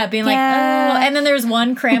being like, oh. And then there's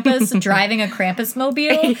one Krampus driving a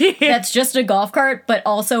Krampusmobile that's just a golf cart, but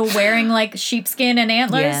also wearing like sheepskin and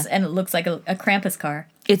antlers, and it looks like a Krampus car.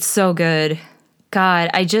 It's so good. God,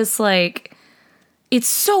 I just like... It's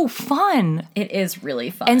so fun. It is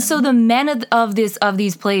really fun. And so the men of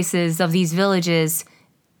these places, of these villages,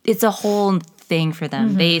 it's a whole thing for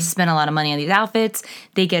them. They spend a lot of money on these outfits.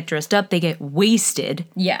 They get dressed up. They get wasted.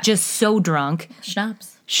 Yeah. Just so drunk.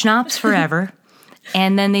 Schnapps Forever.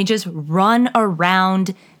 And then they just run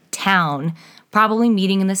around town probably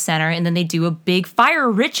meeting in the center, and then they do a big fire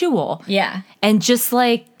ritual. Yeah. And just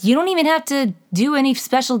like, you don't even have to do any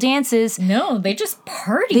special dances. No, they just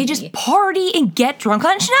party. They just party and get drunk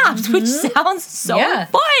on schnapps, which sounds so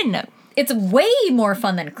fun. It's way more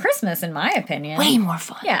fun than Christmas, in my opinion. Way more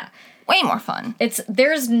fun. Yeah. Way more fun.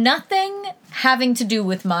 There's nothing having to do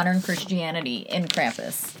with modern Christianity in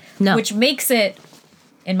Krampus. No. Which makes it,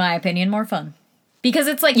 in my opinion, more fun. Because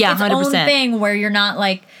it's like its 100%. own thing where you're not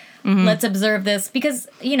like, let's observe this. Because,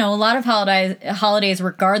 you know, a lot of holidays,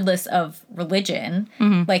 regardless of religion,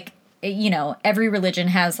 like, you know, every religion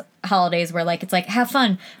has holidays where, like, it's like, have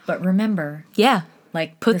fun, but remember. Yeah.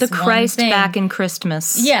 Like, put the Christ back in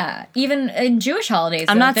Christmas. Yeah. Even in Jewish holidays.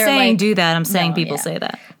 I'm not saying like, do that. I'm saying people say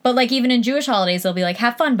that. But, like, even in Jewish holidays, they'll be like,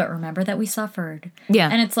 have fun, but remember that we suffered. Yeah.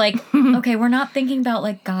 And it's like, okay, we're not thinking about,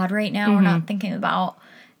 like, God right now. We're not thinking about,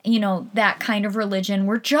 you know, that kind of religion.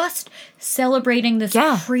 We're just celebrating this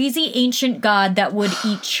crazy ancient God that would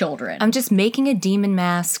eat children. I'm just making a demon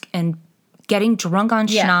mask and getting drunk on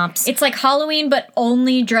schnapps. It's like Halloween, but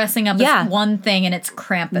only dressing up as one thing, and it's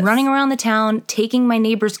Krampus. Running around the town, taking my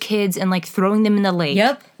neighbor's kids and, like, throwing them in the lake.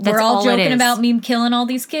 Yep. That's We're all joking it is. about me killing all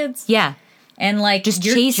these kids. Yeah. And, like, Just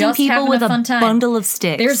you're chasing just people having with a fun time. bundle of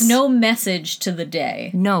sticks. There's no message to the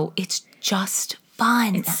day. No, it's just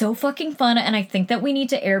fun. It's so fucking fun, and I think that we need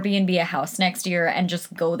to Airbnb a house next year and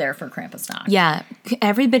just go there for Krampusnacht. Yeah.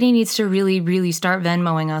 Everybody needs to really, really start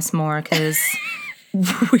Venmoing us more, because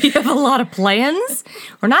we have a lot of plans.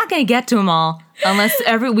 We're not going to get to them all unless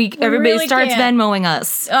every week everybody really starts can't. Venmoing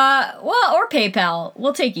us. Well, or PayPal.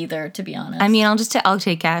 We'll take either, to be honest. I mean, I'll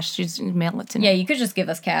take cash. Just mail it to me. Yeah, you could just give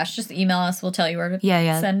us cash. Just email us. We'll tell you where to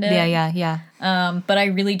send it. Yeah. But I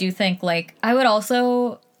really do think, like, I would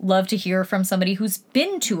also love to hear from somebody who's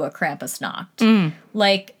been to a Krampusnacht.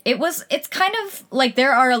 Like, it's kind of, like,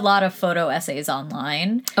 there are a lot of photo essays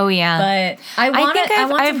online. Oh, yeah. But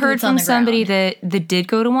I've heard from somebody that did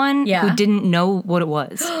go to one who didn't know what it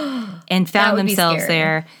was and found themselves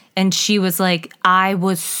there. And she was like, I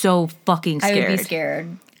was so fucking scared. I would be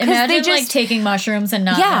scared. Imagine, like, taking mushrooms and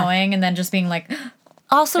not knowing and then just being like...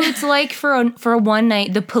 Also, it's like for a one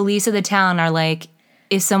night, the police of the town are like,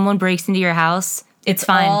 if someone breaks into your house, it's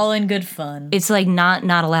fine. All in good fun. It's like not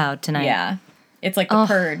allowed tonight. Yeah. It's like the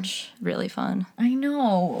Purge. Really fun. I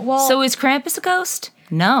know. Well, so is Krampus a ghost?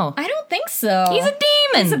 No. I don't think so. He's a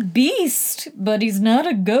demon. He's a beast, but he's not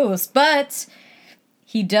a ghost. But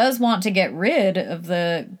he does want to get rid of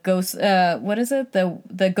the ghost, what is it?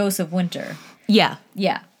 The ghost of winter. Yeah.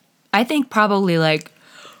 Yeah. I think probably like,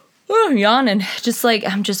 yawning. Just like,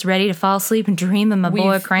 I'm just ready to fall asleep and dream of my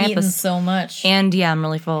boy Krampus. We've eaten so much. And yeah, I'm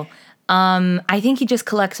really full. I think he just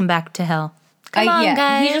collects him back to hell. Come on,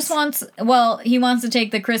 guys. He just wants, he wants to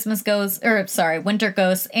take the winter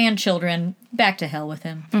ghosts and children back to hell with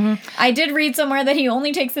him. I did read somewhere that he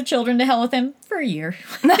only takes the children to hell with him for a year.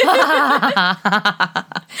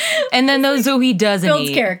 And then those who he doesn't Builds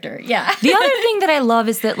eat. character, yeah. The other thing that I love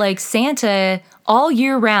is that, like, Santa, all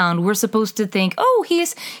year round, we're supposed to think, oh,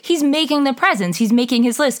 he's making the presents. He's making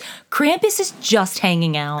his list. Krampus is just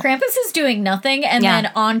hanging out. Krampus is doing nothing, and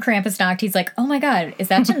then on Krampusnacht, he's like, oh my god, is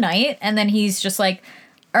that tonight? And then he's just like,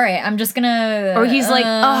 all right, I'm just gonna... Or he's like,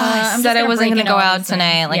 I said I wasn't gonna go out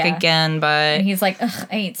tonight, again, but... And he's like, ugh,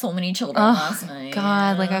 I ate so many children last night.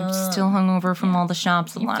 God, like, I'm still hungover from all the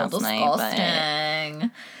shops last night. But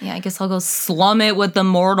yeah, I guess I'll go slum it with the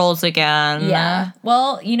mortals again. Yeah.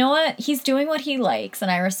 Well, you know what? He's doing what he likes, and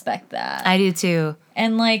I respect that. I do, too.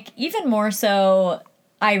 And, like, even more so,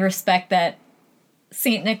 I respect that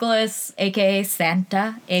St. Nicholas, a.k.a.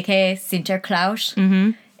 Santa, a.k.a.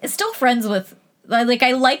 Sinterklaas, is still friends with... Like,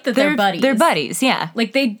 I like that they're buddies. They're buddies, yeah.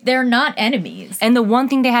 Like, they're not enemies. And the one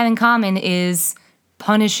thing they have in common is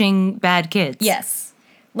punishing bad kids. Yes.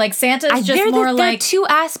 Like, Santa's just more like... They're two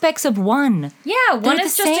aspects of one. Yeah, one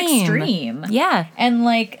is just extreme. Yeah. And,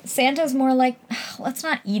 like, Santa's more like, let's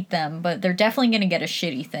not eat them, but they're definitely going to get a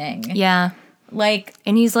shitty thing. Yeah. Like...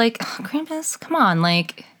 And he's like, Krampus, come on,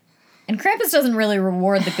 like... And Krampus doesn't really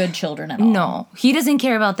reward the good children at all. No. He doesn't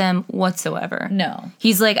care about them whatsoever. No.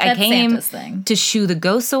 He's like, That's I came Santa's thing. to shoo the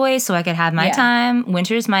ghosts away so I could have my time.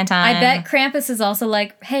 Winter's my time. I bet Krampus is also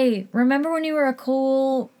like, hey, remember when you were a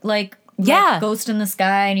cool, like ghost in the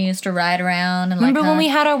sky and you used to ride around? And remember when we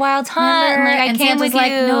had our wild time? Remember? Like, I and came Santa's with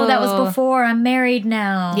like, you. no, that was before. I'm married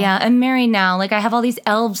now. Yeah, I'm married now. Like, I have all these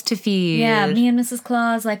elves to feed. Yeah, me and Mrs.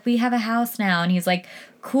 Claus, like, we have a house now. And he's like,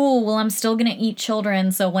 cool, well, I'm still gonna eat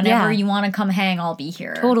children, so whenever you want to come hang, I'll be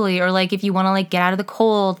here. Totally. Or, like, if you want to, like, get out of the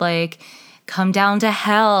cold, like, come down to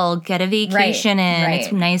hell, get a vacation in. Right.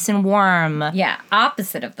 It's nice and warm. Yeah,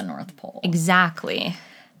 opposite of the North Pole. Exactly.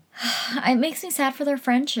 It makes me sad for their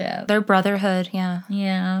friendship. Their brotherhood, yeah.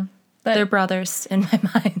 Yeah. But They're brothers in my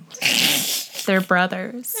mind. They're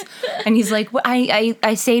brothers. And he's like,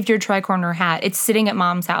 I saved your tricorner hat. It's sitting at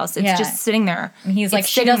mom's house. It's just sitting there. And he's like,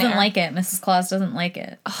 she doesn't like it. Mrs. Claus doesn't like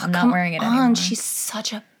it. I'm not wearing it anymore. She's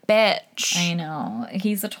such a bitch. I know.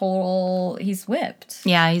 He's whipped.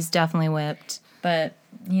 Yeah, he's definitely whipped. But,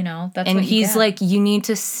 you know, that's and what you he's get. like, you need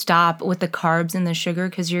to stop with the carbs and the sugar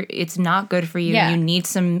because it's not good for you. Yeah. You need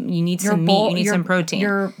some meat. You need some protein.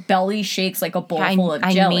 Your belly shakes like a bowl full of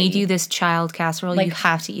jelly. I made you this child casserole. You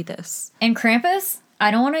have to eat this. And Krampus, I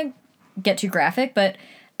don't want to get too graphic, but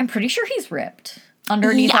I'm pretty sure he's ripped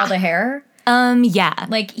underneath all the hair. Yeah.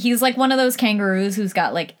 Like, he's like one of those kangaroos who's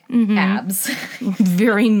got, like, abs.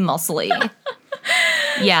 Very muscly.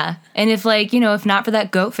 Yeah. And if not for that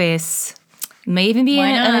goat face, may even be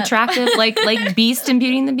an attractive, like Beast in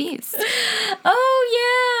Beauty and the Beast.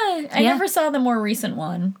 Oh, yeah. I never saw the more recent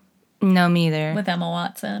one. No, me either. With Emma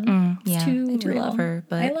Watson. Yeah. I do love her,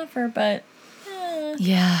 but... I love her, but...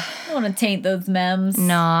 yeah. I don't want to taint those memes.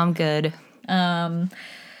 No, I'm good.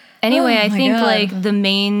 Anyway, I think, like, the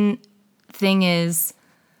main thing is,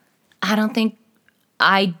 I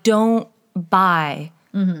don't buy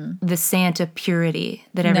the Santa purity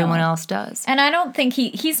that everyone else does. And I don't think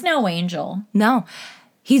he's no angel. No.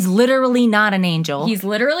 He's literally not an angel. He's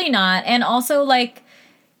literally not. And also, like,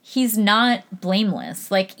 he's not blameless.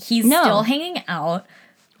 Like, he's still hanging out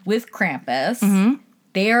with Krampus.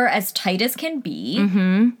 They're as tight as can be.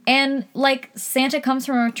 And, like, Santa comes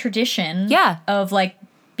from a tradition of, like,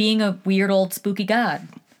 being a weird old spooky god.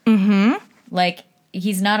 Like,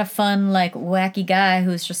 he's not a fun, like, wacky guy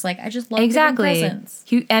who's just like, I just love giving presents.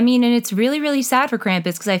 And it's really, really sad for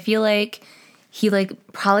Krampus because I feel like he, like,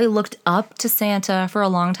 probably looked up to Santa for a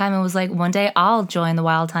long time and was like, one day I'll join the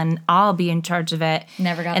Wild Hunt and I'll be in charge of it.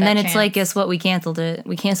 Never got and that then chance. It's like, guess what? We canceled it.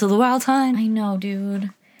 We canceled the Wild Hunt. I know, dude.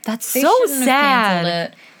 That's They so shouldn't have sad. canceled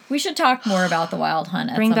it. We should talk more about the Wild Hunt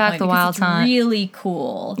at Bring some back point the Wild Hunt. It's really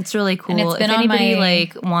cool. It's really cool. And it's been if on anybody my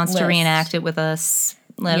like wants to list. reenact it with us,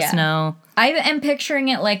 let us know. I am picturing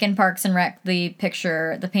it like in Parks and Rec, the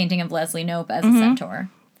painting of Leslie Knope as a centaur.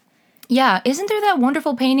 Yeah, isn't there that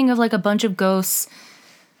wonderful painting of like a bunch of ghosts?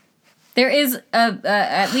 There is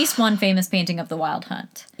at least one famous painting of the Wild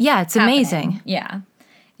Hunt. Yeah, it's amazing. Yeah.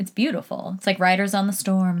 It's beautiful. It's like Riders on the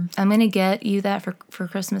Storm. I'm going to get you that for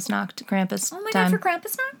Christmas Nacht, Krampus. Oh my time. God, for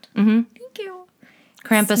Krampus Nacht? Thank you.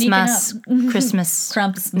 Krampus Mas, Christmas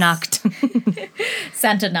Krampus Nacht.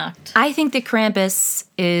 Santa Nacht. I think that Krampus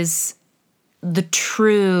is the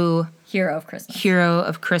true hero of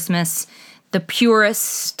Christmas. The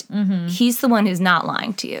purest. He's the one who's not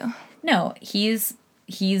lying to you. No, he's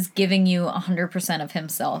giving you 100% of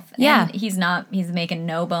himself. Yeah. And he's making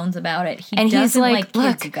no bones about it. He's like, kids,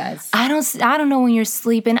 look, you guys. I don't know when you're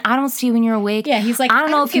sleeping. I don't see when you're awake. Yeah, he's like, I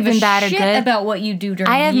don't know if you've been bad or good about what you do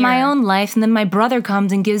during I have the year. my own life, and then my brother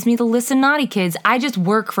comes and gives me the list of naughty kids. I just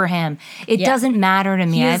work for him. It doesn't matter to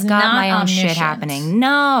me. I've got my own shit happening.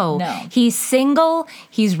 No. He's single.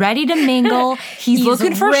 He's ready to mingle. He's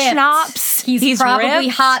looking for ripped. schnapps. He's probably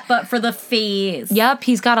ripped. hot, but for the face. Yep,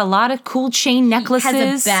 he's got a lot of cool chain necklaces. He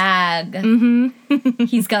has a bag.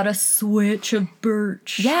 He's got a switch of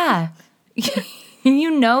birch. Yeah.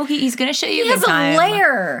 You know he's going to show you He has time. a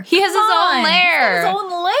lair. He has his own lair. He has his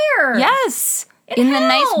own lair. Yes. In the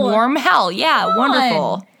nice warm hell. Yeah,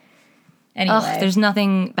 wonderful. Anyway. There's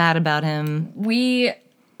nothing bad about him. We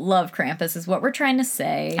love Krampus is what we're trying to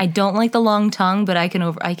say. I don't like the long tongue, but I can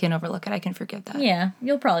overlook it. I can forgive that. Yeah,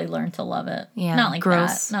 you'll probably learn to love it. Yeah, not like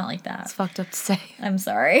gross. that. Not like that. It's fucked up to say. I'm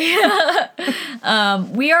sorry.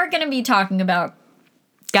 We are going to be talking about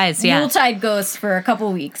guys, Yuletide ghosts for a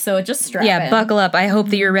couple weeks, so just strap in. Buckle up. I hope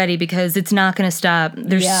that you're ready because it's not going to stop.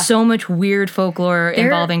 There's so much weird folklore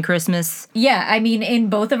involving Christmas. Yeah, I mean, in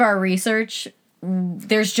both of our research,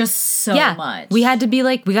 there's just so much. We had to be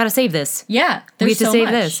like, we got to save this. Yeah, we have to save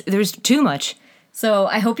much. this. There's too much. So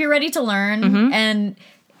I hope you're ready to learn. And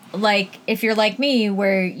like, if you're like me,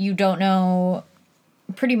 where you don't know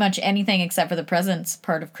pretty much anything except for the presents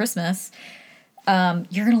part of Christmas,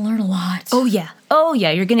 you're gonna learn a lot. Oh yeah.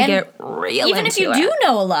 You're gonna get real. Even if you do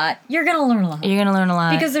know a lot, you're gonna learn a lot. You're gonna learn a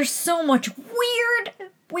lot because there's so much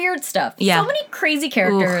weird stuff. Yeah. So many crazy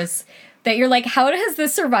characters. That you're like, how has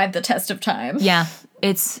this survived the test of time? Yeah.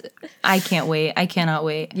 I can't wait. I cannot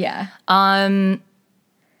wait. Yeah.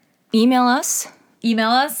 Email us.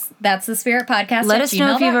 That's the Spirit Podcast. Let us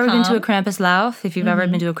know if you've ever been to a Krampus Lauf, if you've ever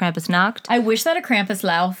been to a Krampus Nacht. I wish that a Krampus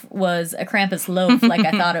Lauf was a Krampus loaf like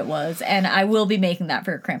I thought it was, and I will be making that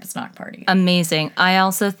for a Krampus Nacht party. Amazing. I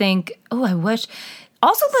also think, I wish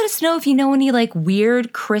Also, let us know if you know any like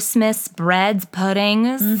weird Christmas breads,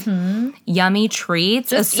 puddings, yummy treats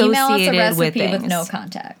Just associated email us a recipe with things. with no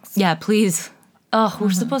context. Yeah, please. Oh, we're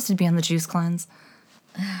supposed to be on the juice cleanse.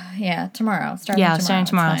 Yeah, tomorrow. Starting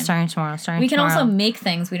tomorrow. Starting tomorrow. We can also make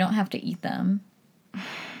things. We don't have to eat them.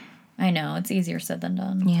 I know, it's easier said than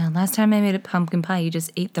done. Yeah, last time I made a pumpkin pie, you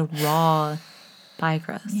just ate the raw pie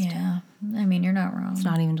crust. Yeah, I mean, you're not wrong. It's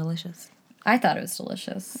not even delicious. I thought it was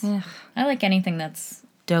delicious. Yeah. I like anything that's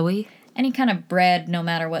Doughy? any kind of bread, no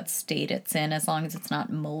matter what state it's in, as long as it's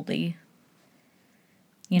not moldy.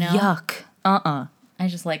 You know? Yuck. I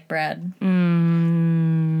just like bread.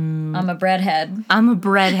 I'm a breadhead. I'm a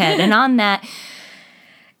breadhead. And on that,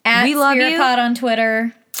 At we love Spirit you. Pod on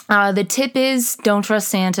Twitter. The tip is don't trust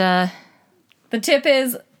Santa. The tip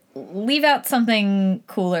is leave out something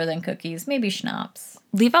cooler than cookies. Maybe schnapps.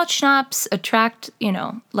 Leave out schnapps,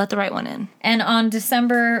 let the right one in. And on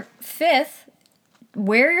December 5th,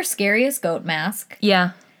 wear your scariest goat mask.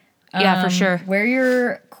 Yeah. Yeah, for sure. Wear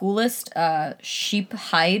your coolest sheep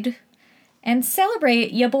hide. And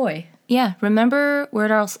celebrate ya boy. Yeah, remember where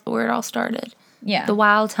it all started. Yeah. The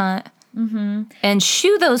wild hunt. Mm-hmm. And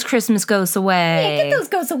shoo those Christmas ghosts away. Yeah, get those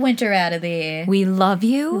ghosts of winter out of there. We love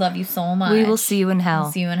you. Love you so much. We will see you in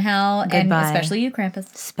hell. See you in hell. Goodbye. And especially you,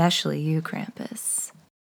 Krampus. Especially you, Krampus.